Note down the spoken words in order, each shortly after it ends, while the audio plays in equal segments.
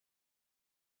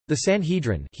The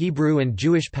Sanhedrin, Hebrew and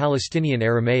Jewish Palestinian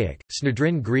Aramaic,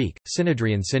 Sanhedrin Greek,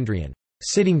 Synedrion Syndrion,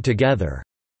 sitting together,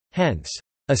 hence,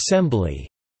 assembly,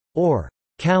 or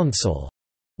council,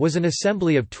 was an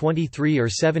assembly of 23 or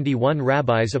 71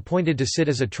 rabbis appointed to sit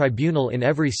as a tribunal in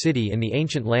every city in the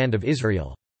ancient land of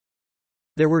Israel.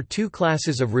 There were two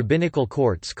classes of rabbinical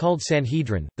courts called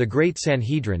Sanhedrin, the Great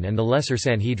Sanhedrin and the Lesser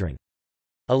Sanhedrin.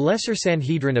 A lesser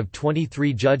Sanhedrin of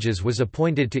 23 judges was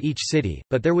appointed to each city,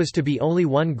 but there was to be only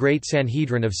one Great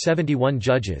Sanhedrin of 71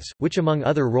 judges, which among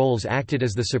other roles acted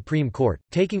as the Supreme Court,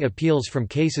 taking appeals from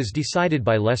cases decided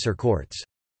by lesser courts.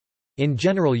 In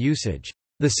general usage,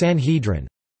 the Sanhedrin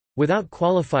without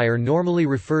qualifier normally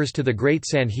refers to the Great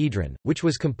Sanhedrin, which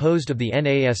was composed of the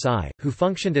Nasi, who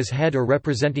functioned as head or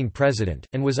representing president,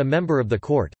 and was a member of the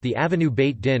court, the Avenu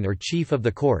Beit Din or chief of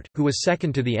the court, who was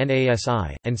second to the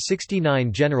Nasi, and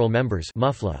 69 general members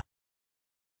mufla.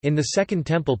 In the Second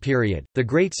Temple period, the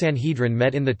Great Sanhedrin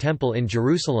met in the Temple in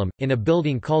Jerusalem, in a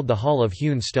building called the Hall of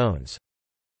Hewn Stones.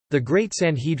 The Great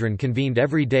Sanhedrin convened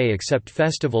every day except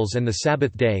festivals and the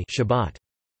Sabbath day Shabbat.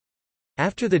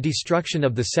 After the destruction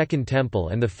of the Second Temple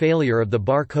and the failure of the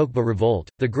Bar Kokhba revolt,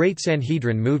 the Great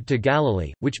Sanhedrin moved to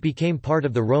Galilee, which became part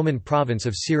of the Roman province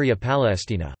of Syria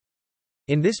Palestina.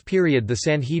 In this period the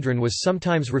Sanhedrin was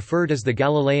sometimes referred as the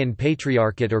Galilean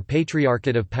Patriarchate or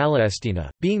Patriarchate of Palestina,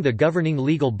 being the governing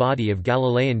legal body of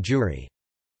Galilean Jewry.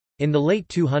 In the late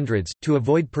 200s, to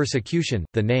avoid persecution,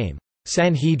 the name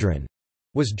Sanhedrin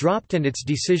was dropped and its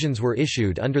decisions were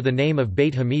issued under the name of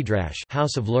Beit HaMidrash,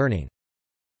 House of Learning.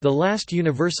 The last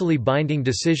universally binding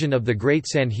decision of the Great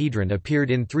Sanhedrin appeared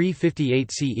in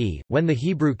 358 CE, when the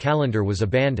Hebrew calendar was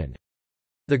abandoned.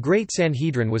 The Great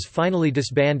Sanhedrin was finally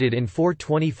disbanded in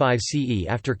 425 CE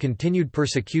after continued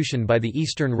persecution by the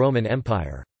Eastern Roman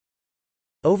Empire.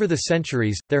 Over the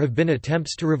centuries, there have been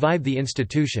attempts to revive the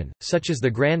institution, such as the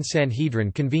Grand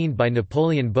Sanhedrin convened by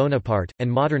Napoleon Bonaparte,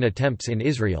 and modern attempts in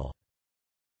Israel.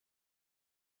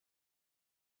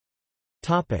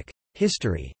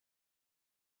 History.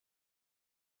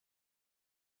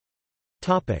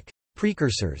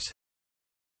 Precursors.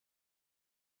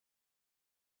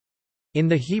 In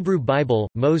the Hebrew Bible,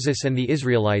 Moses and the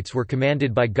Israelites were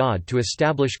commanded by God to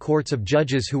establish courts of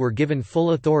judges who were given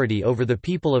full authority over the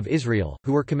people of Israel,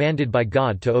 who were commanded by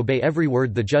God to obey every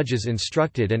word the judges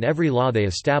instructed and every law they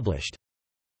established.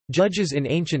 Judges in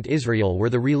ancient Israel were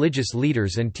the religious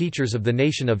leaders and teachers of the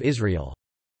nation of Israel.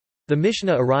 The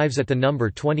Mishnah arrives at the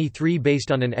number 23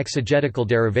 based on an exegetical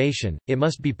derivation. It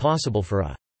must be possible for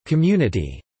a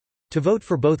community to vote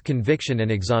for both conviction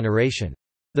and exoneration.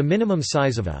 The minimum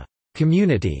size of a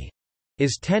community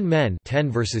is 10 men,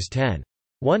 10 versus 10.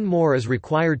 One more is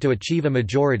required to achieve a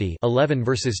majority, 11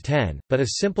 versus 10, but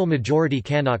a simple majority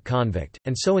cannot convict,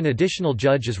 and so an additional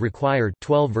judge is required,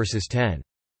 12 versus 10.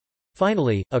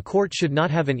 Finally, a court should not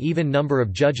have an even number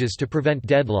of judges to prevent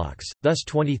deadlocks, thus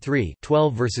 23,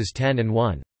 12 versus 10 and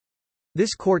 1.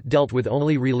 This court dealt with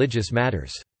only religious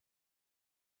matters.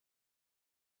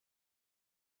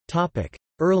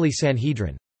 Early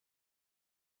Sanhedrin.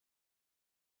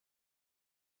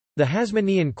 The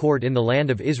Hasmonean court in the land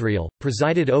of Israel,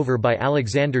 presided over by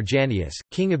Alexander Jannaeus,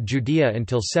 king of Judea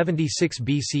until 76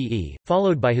 BCE,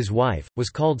 followed by his wife, was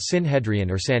called Sanhedrin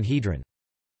or Sanhedrin.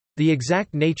 The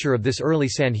exact nature of this early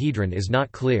Sanhedrin is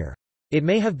not clear. It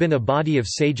may have been a body of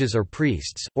sages or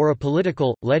priests, or a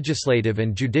political, legislative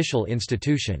and judicial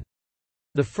institution.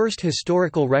 The first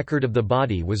historical record of the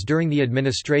body was during the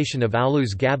administration of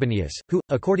Aulus Gabinius, who,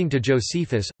 according to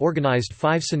Josephus, organized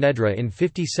 5 synedra in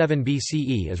 57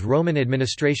 BCE as Roman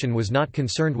administration was not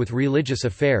concerned with religious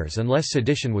affairs unless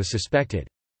sedition was suspected.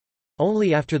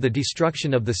 Only after the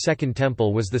destruction of the Second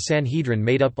Temple was the Sanhedrin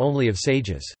made up only of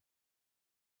sages.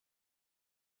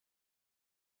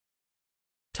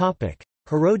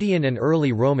 Herodian and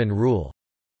early Roman rule.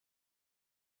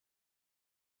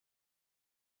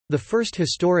 The first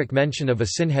historic mention of a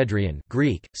Sanhedrion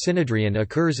Greek, Synedrion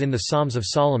occurs in the Psalms of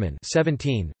Solomon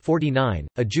 17:49,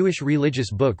 a Jewish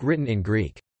religious book written in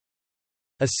Greek.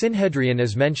 A Sanhedrion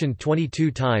is mentioned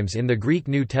 22 times in the Greek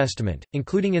New Testament,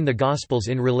 including in the Gospels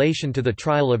in relation to the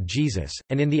trial of Jesus,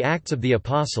 and in the Acts of the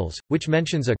Apostles, which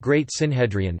mentions a Great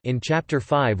Sanhedrion in chapter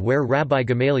 5 where Rabbi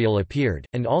Gamaliel appeared,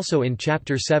 and also in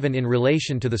chapter 7 in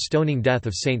relation to the stoning death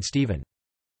of Saint Stephen.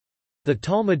 The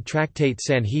Talmud tractate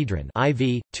Sanhedrin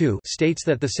IV, 2 states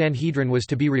that the Sanhedrin was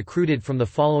to be recruited from the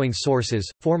following sources: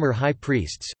 former high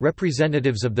priests,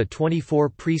 representatives of the 24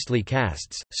 priestly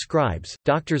castes, scribes,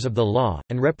 doctors of the law,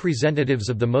 and representatives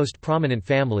of the most prominent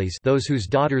families, those whose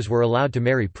daughters were allowed to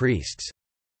marry priests.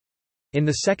 In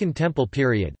the Second Temple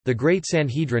period, the Great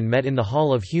Sanhedrin met in the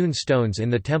Hall of Hewn Stones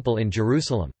in the Temple in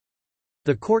Jerusalem.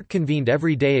 The court convened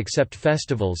every day except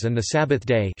festivals and the Sabbath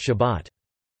day Shabbat.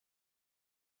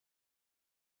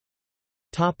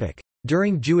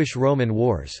 During Jewish-Roman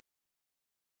wars.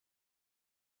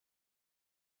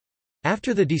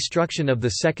 After the destruction of the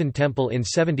Second Temple in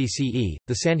 70 CE,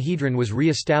 the Sanhedrin was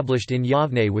re-established in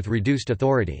Yavne with reduced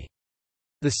authority.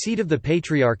 The seat of the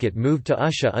Patriarchate moved to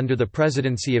Usha under the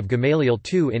presidency of Gamaliel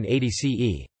II in 80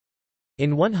 CE.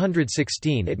 In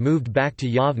 116 it moved back to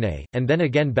Yavne, and then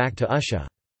again back to Usha.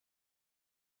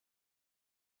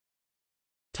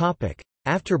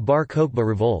 After Bar Kokhba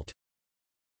revolt.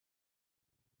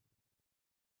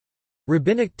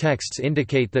 Rabbinic texts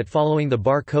indicate that following the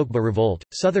Bar Kokhba revolt,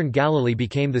 southern Galilee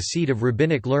became the seat of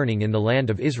rabbinic learning in the land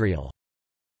of Israel.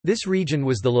 This region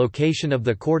was the location of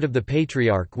the court of the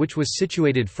Patriarch, which was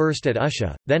situated first at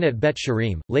Usha, then at Bet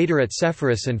Sharim, later at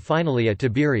Sepphoris, and finally at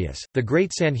Tiberias. The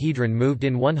Great Sanhedrin moved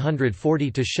in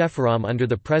 140 to Shepharam under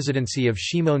the presidency of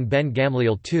Shimon ben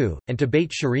Gamliel II, and to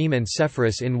Beit Sharim and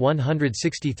Sepphoris in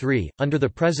 163, under the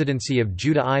presidency of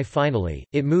Judah I. Finally,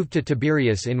 it moved to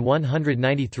Tiberias in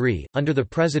 193, under the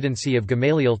presidency of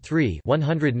Gamaliel III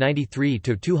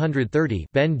 193–230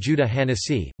 ben Judah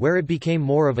Hanasi, where it became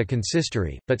more of a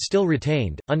consistory, but still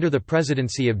retained, under the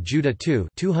presidency of Judah II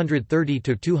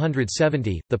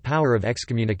 230–270, the power of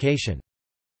excommunication.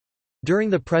 During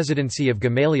the presidency of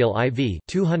Gamaliel IV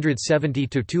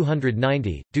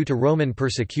 270–290, due to Roman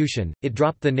persecution, it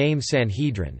dropped the name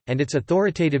Sanhedrin, and its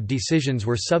authoritative decisions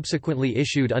were subsequently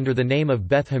issued under the name of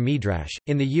Beth Hamidrash.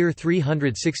 In the year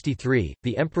 363,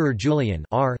 the Emperor Julian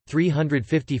R.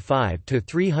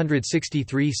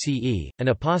 355–363 CE, an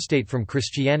apostate from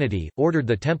Christianity, ordered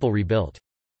the temple rebuilt.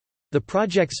 The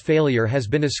project's failure has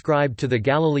been ascribed to the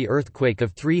Galilee earthquake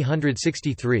of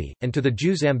 363, and to the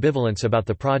Jews' ambivalence about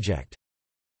the project.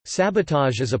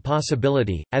 Sabotage is a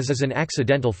possibility, as is an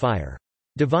accidental fire.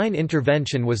 Divine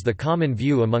intervention was the common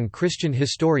view among Christian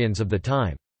historians of the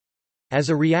time. As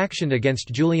a reaction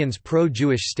against Julian's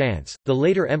pro-Jewish stance, the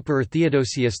later Emperor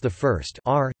Theodosius I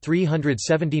R.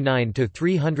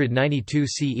 379–392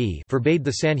 CE forbade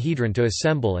the Sanhedrin to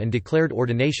assemble and declared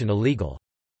ordination illegal.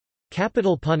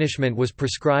 Capital punishment was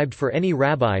prescribed for any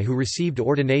rabbi who received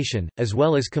ordination, as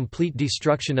well as complete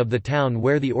destruction of the town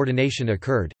where the ordination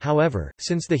occurred. However,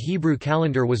 since the Hebrew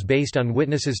calendar was based on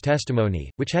witnesses' testimony,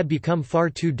 which had become far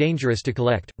too dangerous to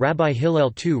collect, Rabbi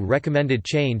Hillel II recommended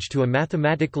change to a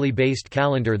mathematically based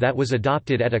calendar that was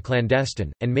adopted at a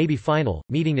clandestine, and maybe final,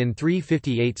 meeting in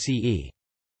 358 CE.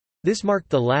 This marked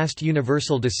the last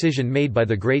universal decision made by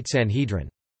the Great Sanhedrin.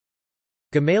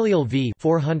 Gamaliel v.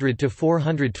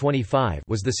 400–425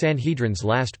 was the Sanhedrin's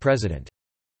last president.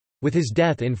 With his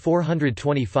death in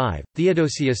 425,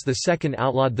 Theodosius II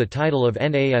outlawed the title of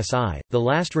Nasi, the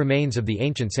last remains of the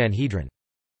ancient Sanhedrin.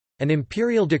 An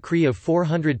imperial decree of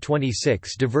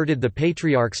 426 diverted the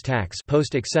patriarch's tax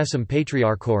post excessum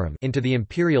patriarchorum into the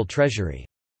imperial treasury.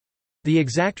 The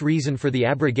exact reason for the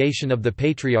abrogation of the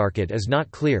Patriarchate is not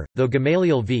clear, though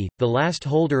Gamaliel V., the last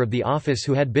holder of the office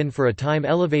who had been for a time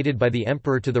elevated by the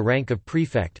emperor to the rank of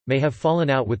prefect, may have fallen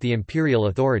out with the imperial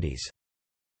authorities.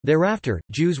 Thereafter,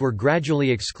 Jews were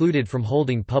gradually excluded from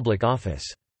holding public office.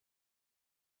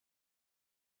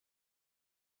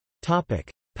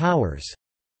 Powers.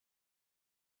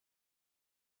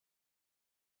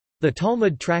 The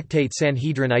Talmud tractate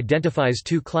Sanhedrin identifies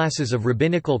two classes of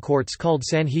rabbinical courts called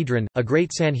Sanhedrin, a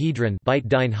great Sanhedrin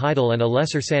and a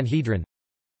lesser Sanhedrin.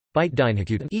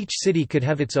 Each city could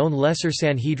have its own lesser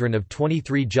Sanhedrin of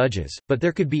 23 judges, but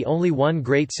there could be only one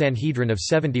great Sanhedrin of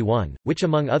 71, which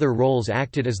among other roles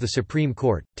acted as the Supreme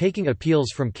Court, taking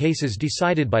appeals from cases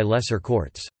decided by lesser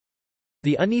courts.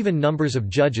 The uneven numbers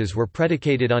of judges were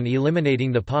predicated on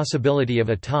eliminating the possibility of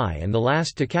a tie, and the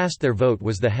last to cast their vote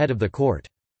was the head of the court.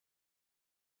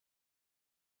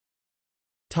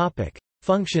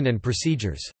 Function and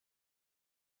procedures.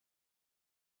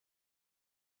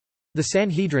 The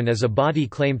Sanhedrin as a body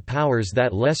claimed powers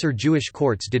that lesser Jewish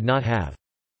courts did not have.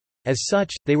 As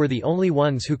such, they were the only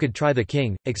ones who could try the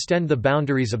king, extend the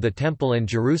boundaries of the Temple and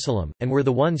Jerusalem, and were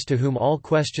the ones to whom all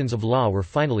questions of law were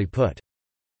finally put.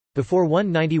 Before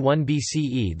 191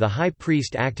 BCE the high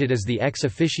priest acted as the ex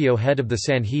officio head of the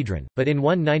Sanhedrin, but in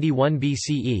 191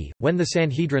 BCE, when the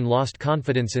Sanhedrin lost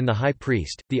confidence in the high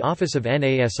priest, the office of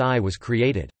Nasi was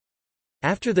created.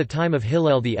 After the time of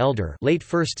Hillel the Elder, late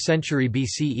 1st century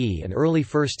BCE and early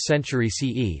 1st century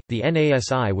CE, the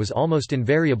Nasi was almost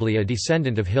invariably a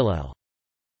descendant of Hillel.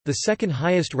 The second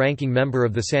highest ranking member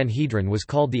of the Sanhedrin was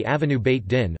called the Avinu Beit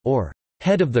Din, or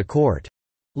head of the court.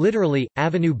 Literally,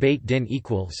 Avinu Beit Din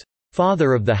equals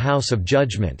father of the house of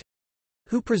judgment,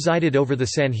 who presided over the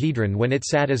Sanhedrin when it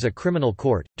sat as a criminal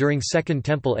court. During Second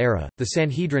Temple era, the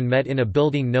Sanhedrin met in a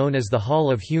building known as the Hall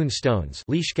of Hewn Stones,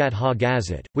 Lishkat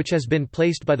ha-Gazit, which has been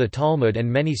placed by the Talmud and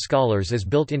many scholars as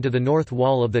built into the north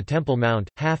wall of the Temple Mount,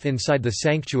 half inside the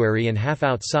sanctuary and half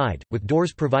outside, with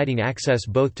doors providing access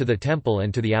both to the temple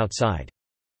and to the outside.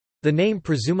 The name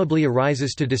presumably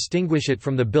arises to distinguish it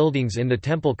from the buildings in the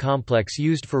temple complex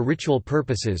used for ritual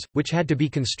purposes, which had to be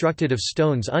constructed of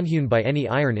stones unhewn by any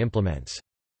iron implements.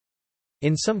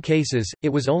 In some cases, it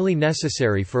was only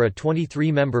necessary for a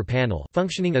 23-member panel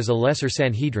functioning as a lesser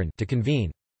Sanhedrin to convene.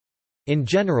 In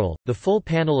general, the full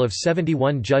panel of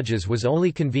 71 judges was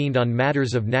only convened on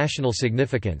matters of national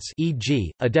significance,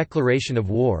 e.g., a declaration of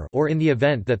war, or in the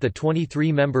event that the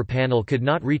 23-member panel could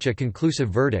not reach a conclusive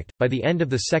verdict. By the end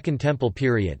of the Second Temple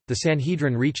period, the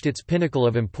Sanhedrin reached its pinnacle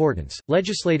of importance,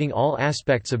 legislating all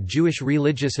aspects of Jewish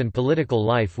religious and political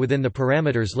life within the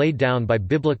parameters laid down by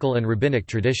biblical and rabbinic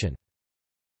tradition.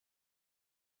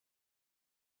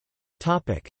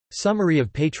 Topic: Summary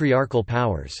of patriarchal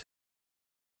powers.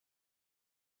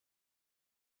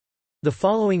 The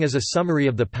following is a summary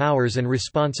of the powers and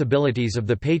responsibilities of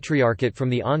the Patriarchate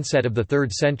from the onset of the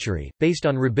 3rd century, based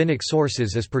on rabbinic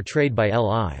sources as portrayed by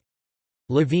L.I.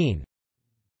 Levine.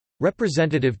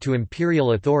 Representative to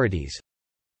imperial authorities.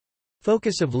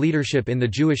 Focus of leadership in the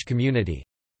Jewish community.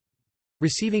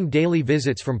 Receiving daily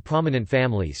visits from prominent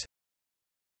families.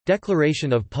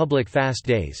 Declaration of public fast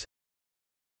days.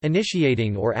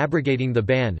 Initiating or abrogating the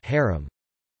ban harem.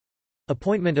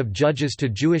 Appointment of judges to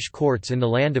Jewish courts in the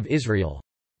land of Israel.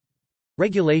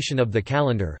 Regulation of the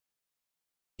calendar.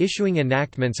 Issuing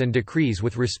enactments and decrees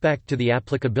with respect to the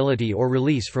applicability or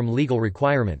release from legal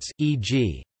requirements,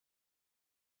 e.g.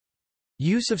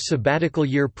 use of sabbatical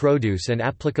year produce and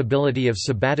applicability of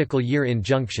sabbatical year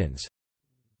injunctions.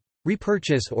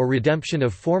 Repurchase or redemption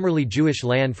of formerly Jewish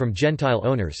land from Gentile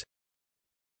owners.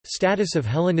 Status of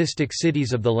Hellenistic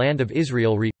cities of the land of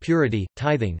Israel. Purity,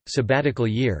 tithing, sabbatical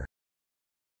year.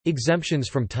 Exemptions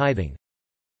from tithing.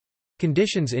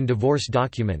 Conditions in divorce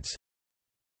documents.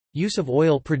 Use of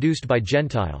oil produced by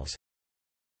Gentiles.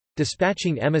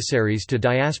 Dispatching emissaries to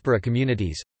diaspora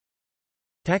communities.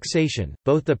 Taxation,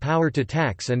 both the power to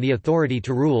tax and the authority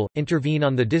to rule, intervene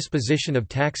on the disposition of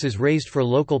taxes raised for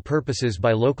local purposes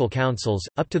by local councils.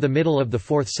 Up to the middle of the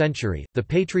 4th century, the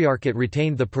Patriarchate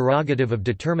retained the prerogative of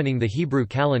determining the Hebrew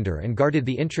calendar and guarded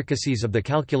the intricacies of the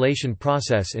calculation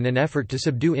process in an effort to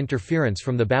subdue interference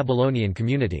from the Babylonian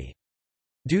community.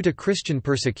 Due to Christian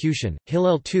persecution,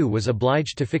 Hillel II was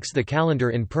obliged to fix the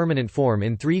calendar in permanent form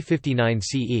in 359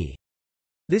 CE.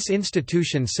 This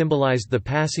institution symbolized the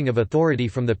passing of authority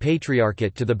from the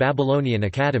Patriarchate to the Babylonian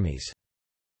academies.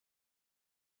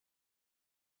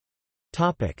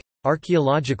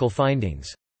 Archaeological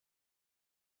findings.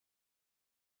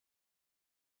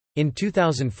 In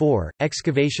 2004,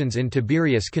 excavations in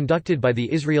Tiberias conducted by the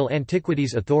Israel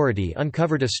Antiquities Authority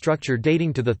uncovered a structure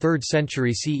dating to the 3rd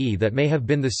century CE that may have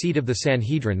been the seat of the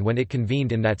Sanhedrin when it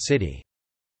convened in that city.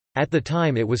 At the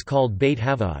time it was called Beit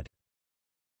Havad.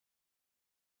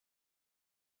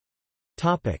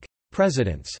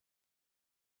 Presidents.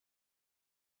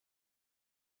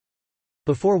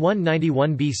 Before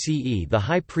 191 BCE the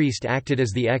high priest acted as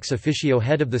the ex officio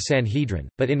head of the Sanhedrin,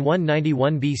 but in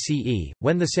 191 BCE,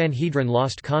 when the Sanhedrin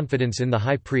lost confidence in the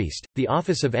high priest, the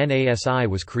office of Nasi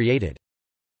was created.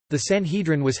 The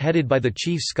Sanhedrin was headed by the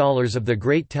chief scholars of the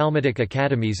great Talmudic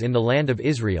academies in the land of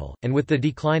Israel, and with the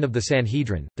decline of the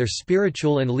Sanhedrin, their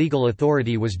spiritual and legal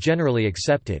authority was generally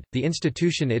accepted, the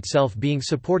institution itself being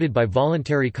supported by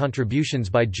voluntary contributions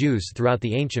by Jews throughout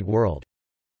the ancient world.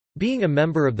 Being a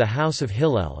member of the House of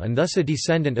Hillel and thus a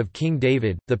descendant of King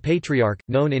David, the Patriarch,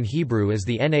 known in Hebrew as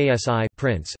the Nasi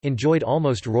prince, enjoyed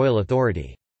almost royal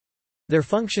authority. Their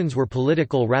functions were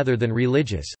political rather than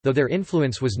religious, though their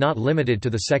influence was not limited to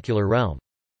the secular realm.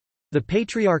 The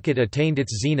Patriarchate attained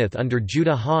its zenith under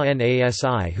Judah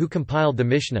ha-Nasi, who compiled the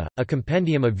Mishnah, a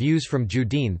compendium of views from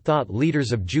Judean thought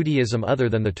leaders of Judaism other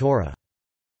than the Torah.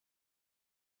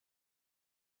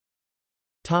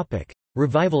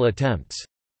 Revival attempts.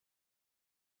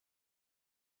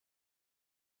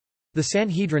 The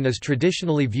Sanhedrin is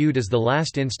traditionally viewed as the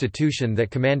last institution that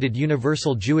commanded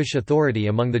universal Jewish authority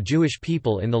among the Jewish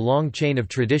people in the long chain of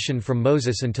tradition from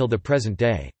Moses until the present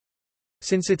day.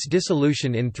 Since its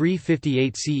dissolution in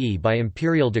 358 CE by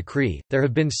imperial decree, there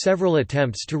have been several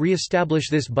attempts to re-establish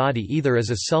this body either as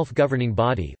a self-governing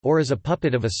body, or as a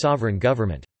puppet of a sovereign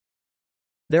government.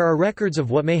 There are records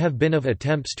of what may have been of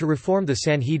attempts to reform the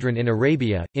Sanhedrin in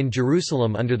Arabia, in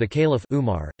Jerusalem under the Caliph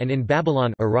Umar, and in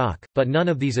Babylon, Iraq, but none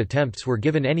of these attempts were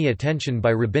given any attention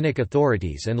by rabbinic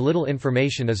authorities and little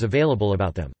information is available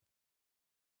about them.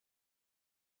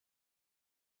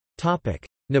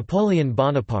 Napoleon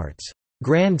Bonaparte's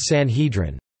Grand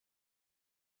Sanhedrin.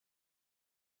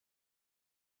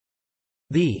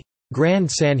 The Grand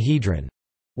Sanhedrin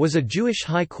was a Jewish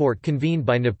high court convened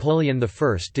by Napoleon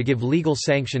I to give legal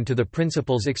sanction to the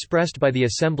principles expressed by the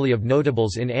Assembly of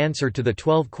Notables in answer to the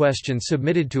 12 questions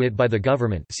submitted to it by the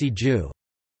government. See Jew.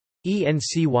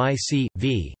 ENCYC,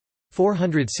 v.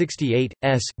 468,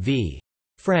 s. v.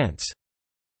 France.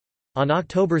 On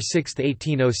October 6,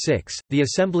 1806, the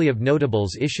Assembly of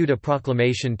Notables issued a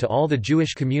proclamation to all the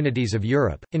Jewish communities of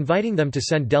Europe, inviting them to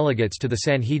send delegates to the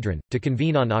Sanhedrin, to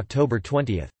convene on October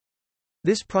 20.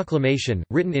 This proclamation,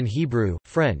 written in Hebrew,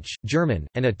 French, German,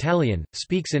 and Italian,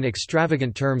 speaks in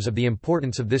extravagant terms of the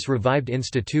importance of this revived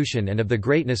institution and of the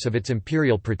greatness of its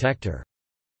imperial protector.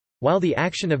 While the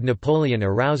action of Napoleon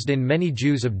aroused in many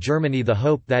Jews of Germany the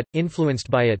hope that, influenced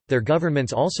by it, their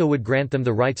governments also would grant them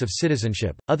the rights of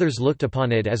citizenship, others looked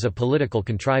upon it as a political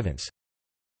contrivance.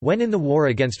 When in the war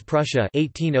against Prussia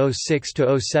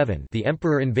 1806–07 the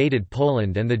emperor invaded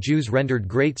Poland and the Jews rendered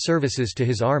great services to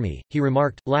his army, he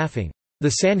remarked, laughing,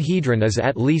 "The Sanhedrin is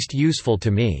at least useful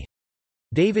to me."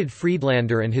 David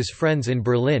Friedlander and his friends in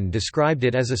Berlin described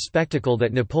it as a spectacle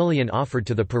that Napoleon offered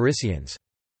to the Parisians.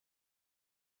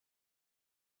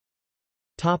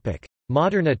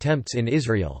 Modern attempts in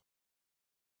Israel.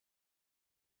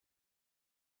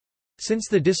 Since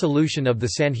the dissolution of the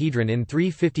Sanhedrin in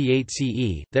 358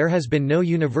 CE, there has been no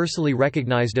universally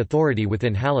recognized authority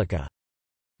within Halakha.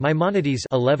 Maimonides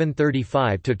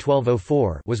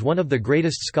 (1135–1204) was one of the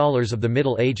greatest scholars of the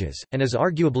Middle Ages, and is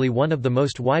arguably one of the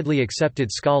most widely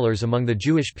accepted scholars among the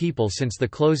Jewish people since the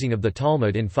closing of the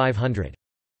Talmud in 500.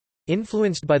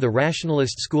 Influenced by the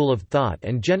rationalist school of thought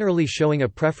and generally showing a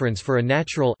preference for a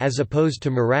natural as opposed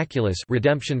to miraculous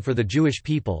redemption for the Jewish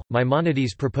people,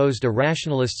 Maimonides proposed a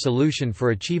rationalist solution for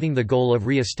achieving the goal of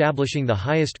re-establishing the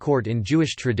highest court in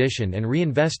Jewish tradition and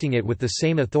reinvesting it with the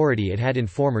same authority it had in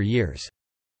former years.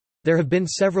 There have been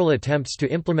several attempts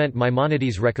to implement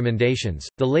Maimonides' recommendations,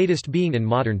 the latest being in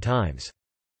modern times.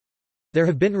 There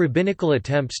have been rabbinical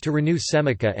attempts to renew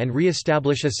Semicha and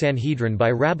re-establish a Sanhedrin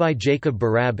by Rabbi Jacob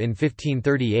Barab in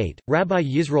 1538, Rabbi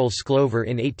Yisroel Sklover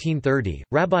in 1830,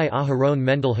 Rabbi Aharon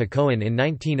Mendel HaKohen in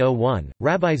 1901,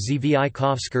 Rabbi Zvi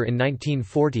Kovsker in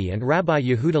 1940 and Rabbi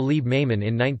Yehuda Leib Maimon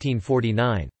in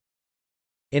 1949.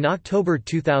 In October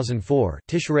 2004,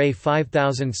 Tishrei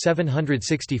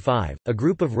 5765, a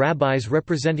group of rabbis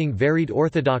representing varied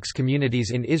Orthodox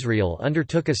communities in Israel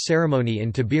undertook a ceremony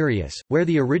in Tiberias, where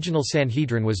the original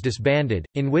Sanhedrin was disbanded,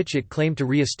 in which it claimed to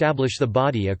re-establish the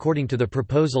body according to the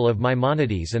proposal of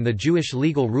Maimonides and the Jewish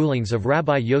legal rulings of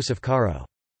Rabbi Yosef Karo.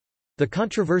 The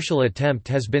controversial attempt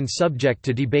has been subject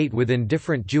to debate within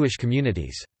different Jewish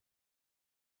communities.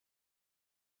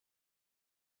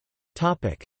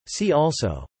 See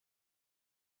also: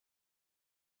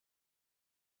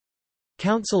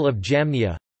 Council of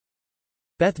Jamnia,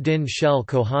 Beth Din Shel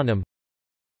Kohanim,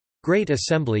 Great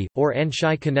Assembly, or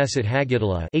Anshai Knesset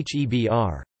Hagidlah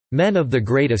 (HEBR), Men of the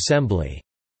Great Assembly,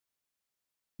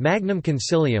 Magnum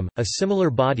Concilium, a similar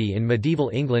body in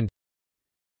medieval England,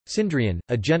 Synedrion,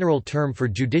 a general term for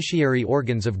judiciary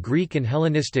organs of Greek and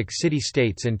Hellenistic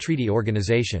city-states and treaty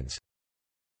organizations.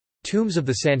 Tombs of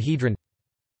the Sanhedrin.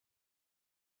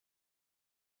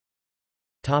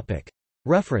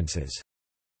 References.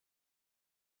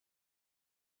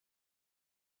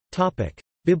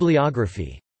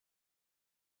 Bibliography.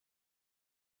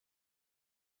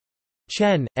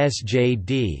 Chen,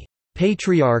 S.J.D.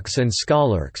 Patriarchs and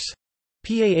Scholarchs.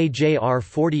 PAAJR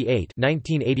 48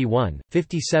 1981,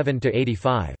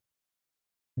 57–85.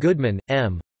 Goodman,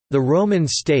 M. The Roman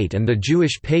State and the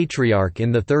Jewish Patriarch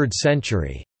in the 3rd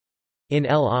Century. In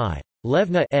L.I.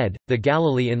 Levna ed., The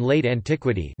Galilee in Late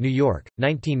Antiquity, New York,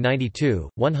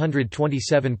 1992,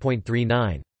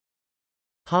 127.39.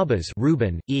 Habas,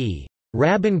 Reuben, E.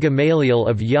 Rabban Gamaliel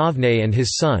of Yavne and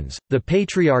His Sons, The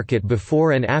Patriarchate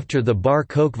Before and After the Bar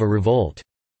Kokhba Revolt.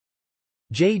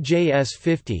 JJS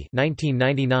 50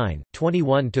 1999,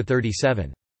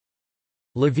 21–37.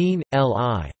 Levine,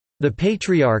 L.I. The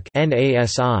Patriarch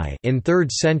 (NASI) in 3rd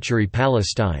Century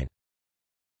Palestine.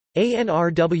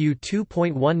 ANRW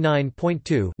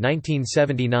 2.19.2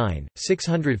 1979,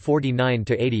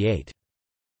 649–88.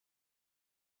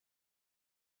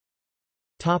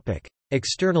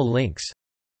 External links.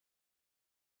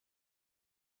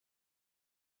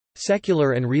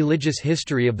 Secular and Religious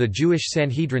History of the Jewish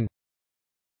Sanhedrin.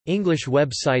 English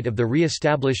website of the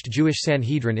re-established Jewish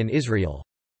Sanhedrin in Israel.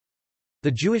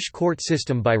 The Jewish Court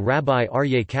System by Rabbi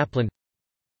Aryeh Kaplan.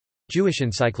 Jewish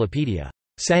Encyclopedia.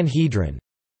 Sanhedrin.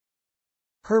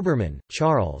 Herbermann,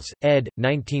 Charles, ed.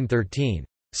 1913.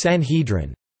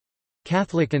 Sanhedrin.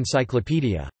 Catholic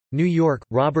Encyclopedia. New York,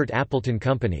 Robert Appleton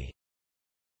Company.